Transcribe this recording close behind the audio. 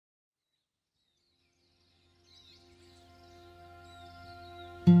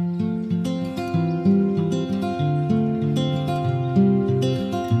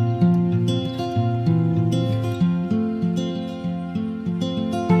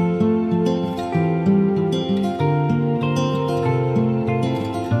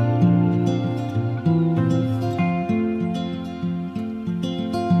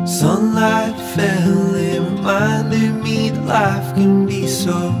Sunlight fell, it reminded me that life can be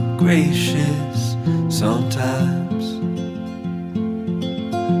so gracious sometimes.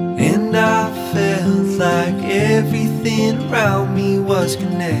 And I felt like everything around me was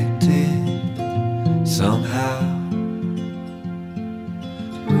connected somehow.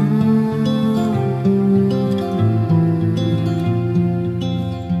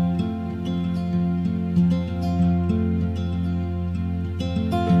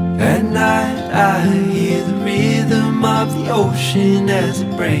 At night I hear the rhythm of the ocean as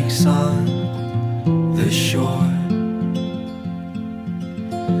it breaks on the shore.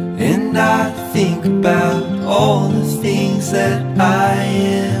 And I think about all the things that I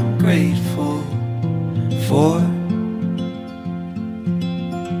am grateful for.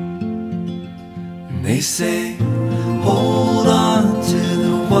 And they say, hold on to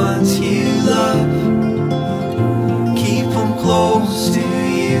the ones you love, keep them close to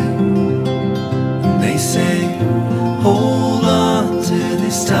you. And they say, hold on to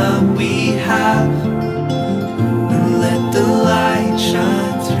this time we have, and let the light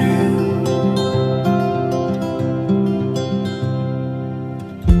shine through.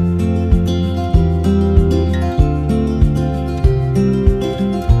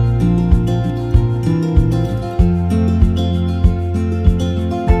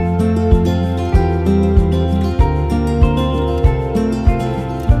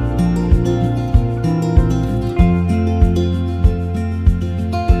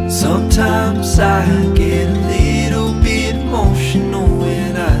 Sometimes I get a little bit emotional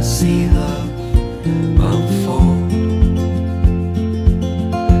when I see love unfold.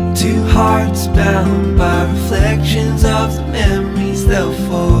 Two hearts bound by reflections of the memories they'll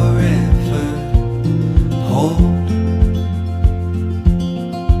forever hold.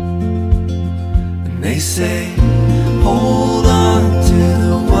 And they say, hold on to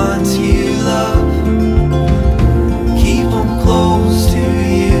the ones you love, keep them close to you.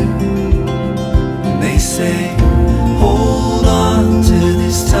 They say, hold on to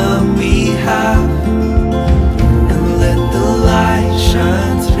this time we have, and let the light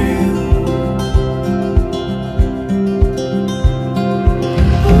shine through.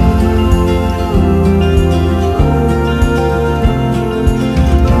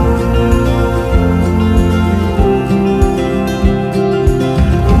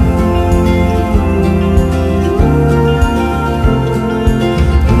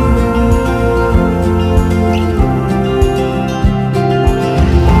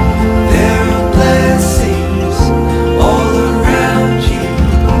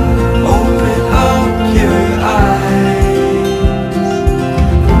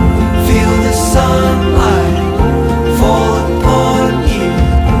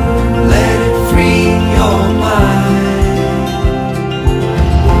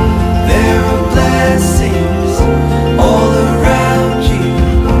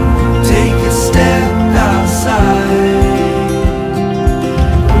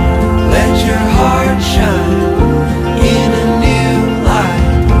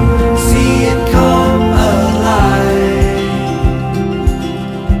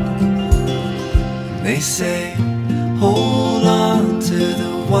 They say, hold on to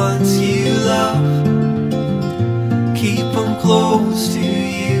the ones you love, keep them close to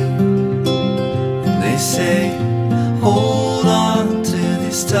you. And they say, hold on to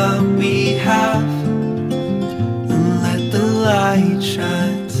this time we have, and let the light shine.